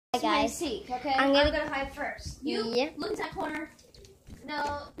Hi guys. Seek, okay? I'm gonna hide first. You look in that corner.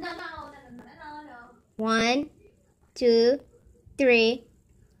 No. 1, 2, 3,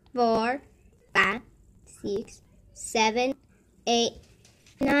 4, 5, 6, 7, 8,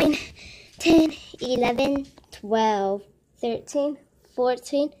 9, 10, 11, 12, 13,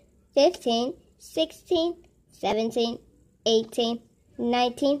 14, 15, 16, 17, 18,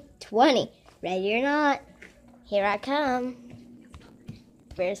 19, 20. Ready or not, here I come.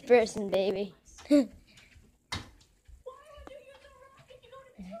 First person, baby.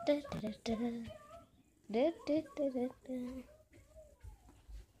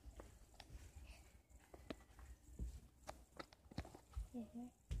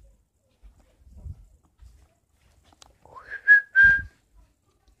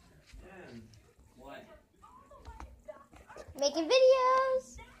 Making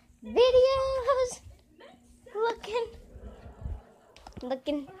videos,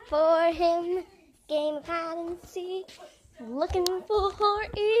 looking for him. Game of hide and seek, looking for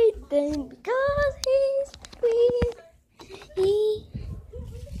Ethan because he's weird.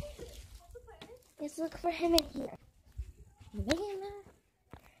 Let's look for him in here.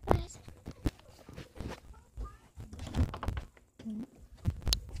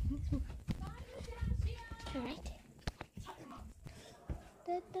 All right.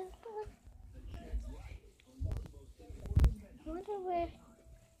 I wonder where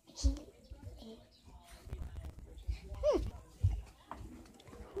he is.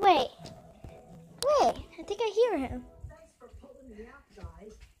 Wait. I think I hear him. Thanks for pulling me out,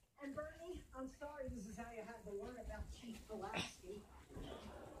 guys. And Bernie, I'm sorry this is how you had to learn about Chief Pulaski.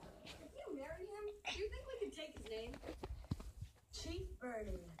 Did you marry him? Do you think we could take his name? Chief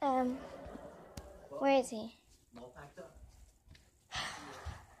Bernie. Where is he?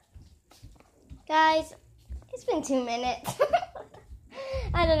 Guys, it's been 2 minutes.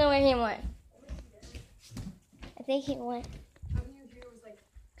 I don't know where he went. I think he went. Having you here was like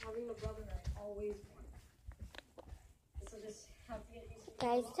having a brother that I always wanted. So just have to get used to it.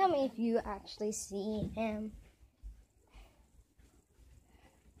 Guys, tell me if you actually see him.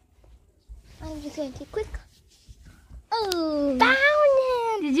 I'm just going to quick. Oh,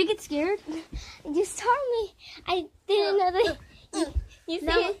 found him! Did you get scared? You saw me. I didn't know that. You see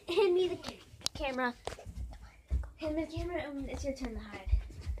Now, it? hand me the camera. Hand me the camera and it's your turn to hide.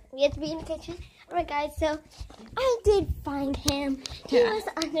 We have to be in the kitchen. Alright, guys, so I did find him. He was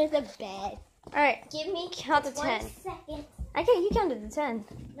under the bed. Alright, Give me count to 10. 1 second. You counted to 10.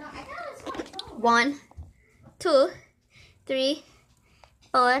 No, I thought it was 1, 2, 3,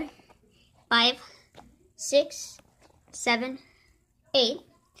 4, 5, 6, 7, 8,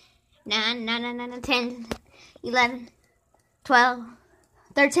 9, 10, 11, 12,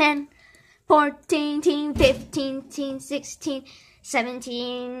 13, 14, 15, 16,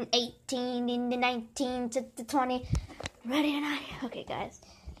 17, 18, 19, 20. Ready or not? Okay, guys.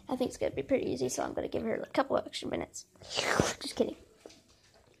 I think it's going to be pretty easy, so I'm going to give her a couple of extra minutes. Just kidding.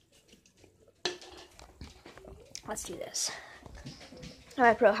 Let's do this. I'm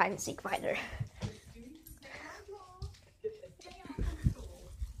a pro hide and seek finder.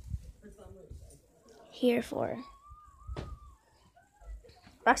 Here for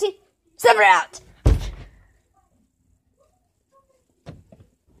Roxy, send her out.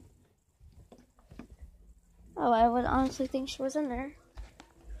 Oh, I would honestly think she was in there.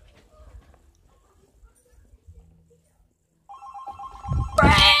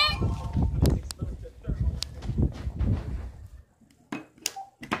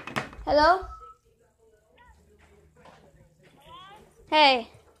 Hello? Hey.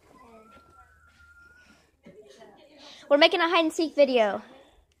 We're making a hide and seek video.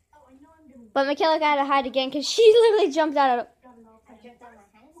 But Michaela got to hide again because she literally jumped out of.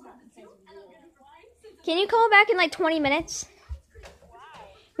 Can you call back in like 20 minutes?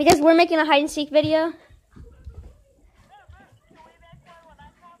 Because we're making a hide and seek video.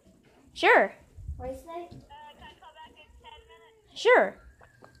 Sure. What did you say? Sure.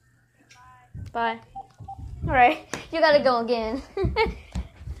 Bye. Alright, you gotta go again.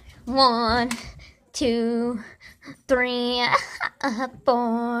 1, 2, 3,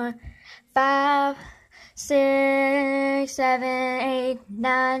 4, 5, 6, 7, 8,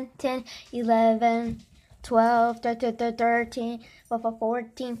 9, 10, 11, 12, 13,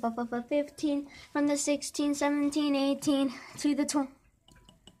 14, 15, from the 16, 17, 18 to the 20.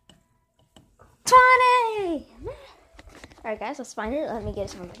 Alright guys, let's find it. Let me get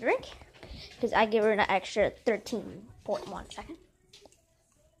some of my drink. Because I give her an extra 13.1 second.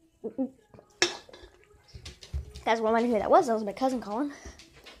 Guys, wondering who that was my cousin calling.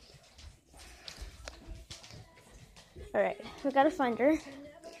 Alright, we gotta find her.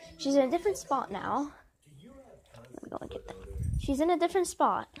 She's in a different spot now. Let me go and get that. She's in a different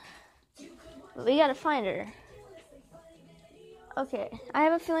spot. But we gotta find her. Okay, I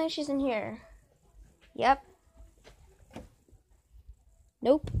have a feeling she's in here. Yep.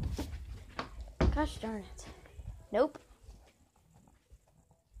 Nope. Gosh darn it. Nope.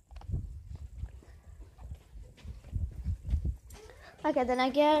 Okay, then I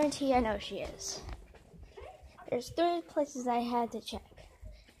guarantee I know she is. There's 3 places I had to check.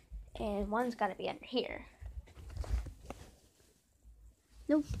 And one's gotta be under here.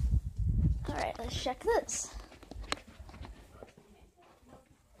 Nope. Alright, let's check this.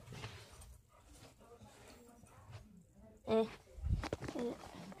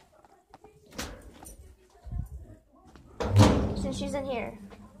 So she's in here.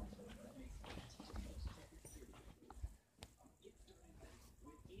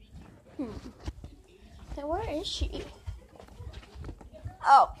 So where is she?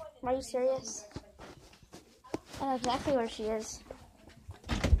 Oh, are you serious? I know exactly where she is.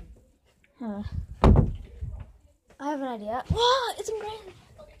 Huh. I have an idea. Whoa, it's in green.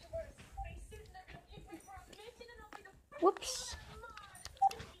 Whoops.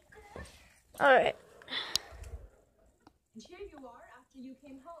 Alright. Here you are after you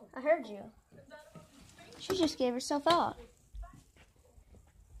came home. I heard you. She just gave herself out.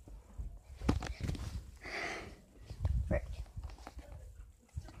 Frick.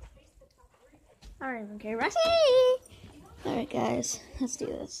 I don't even care. Rusty! Alright, guys. Let's do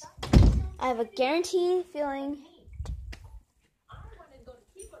this. I have a guaranteed feeling. I wanted to go to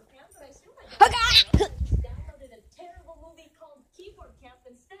keyboard camp, but I still downloaded a terrible movie called Keyboard Camp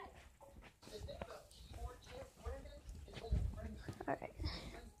instead. Alright.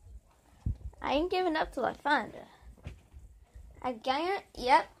 I ain't giving up till I find her. I got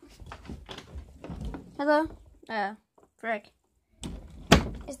yep. Hello? Frick.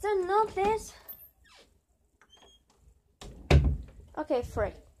 Is there no this? Okay,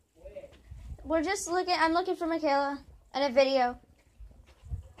 frick. We're just I'm looking for Michaela and a video.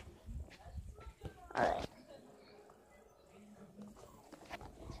 Alright.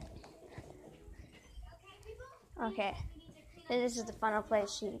 Okay. This is the final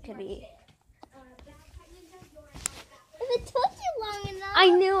place she could be. If it took you long enough. I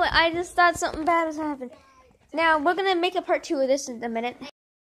knew it. I just thought something bad was happening. Now, we're going to make a part 2 of this in a minute.